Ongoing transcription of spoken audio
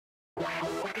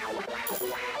Hello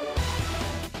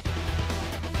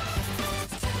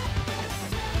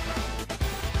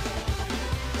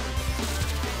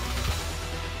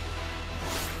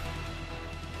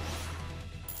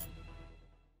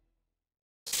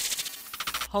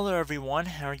everyone,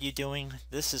 how are you doing?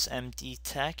 This is MD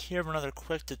Tech here with another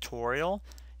quick tutorial.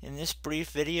 In this brief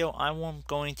video I'm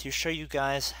going to show you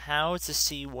guys how to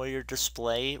see where your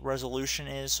display resolution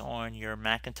is on your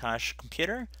Macintosh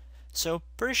computer. So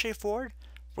pretty straightforward.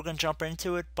 We're going to jump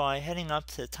into it by heading up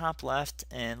to the top left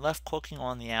and left clicking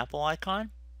on the Apple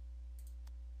icon.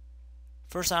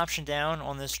 First option down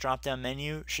on this drop down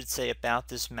menu should say About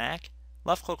This Mac.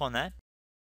 Left click on that.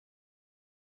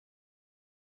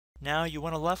 Now you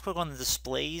want to left click on the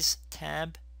Displays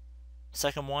tab,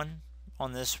 second one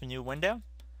on this new window.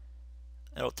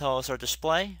 It'll tell us our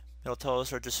display, it'll tell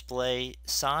us our display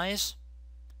size.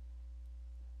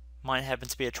 Mine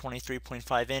happens to be a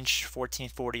 23.5 inch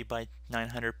 1440 by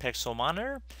 900 pixel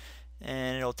monitor,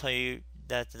 and it'll tell you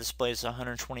that the display is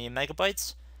 128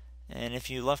 megabytes. And if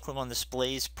you left click on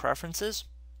Displays Preferences,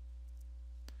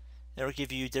 it'll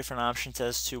give you different options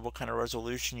as to what kind of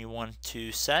resolution you want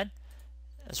to set,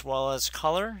 as well as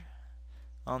color.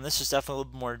 This is definitely a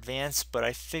little bit more advanced, but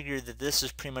I figured that this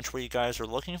is pretty much what you guys are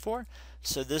looking for.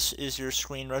 So this is your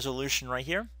screen resolution right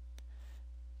here.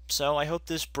 So I hope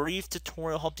this brief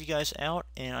tutorial helped you guys out,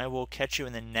 and I will catch you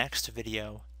in the next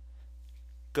video.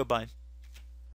 Goodbye.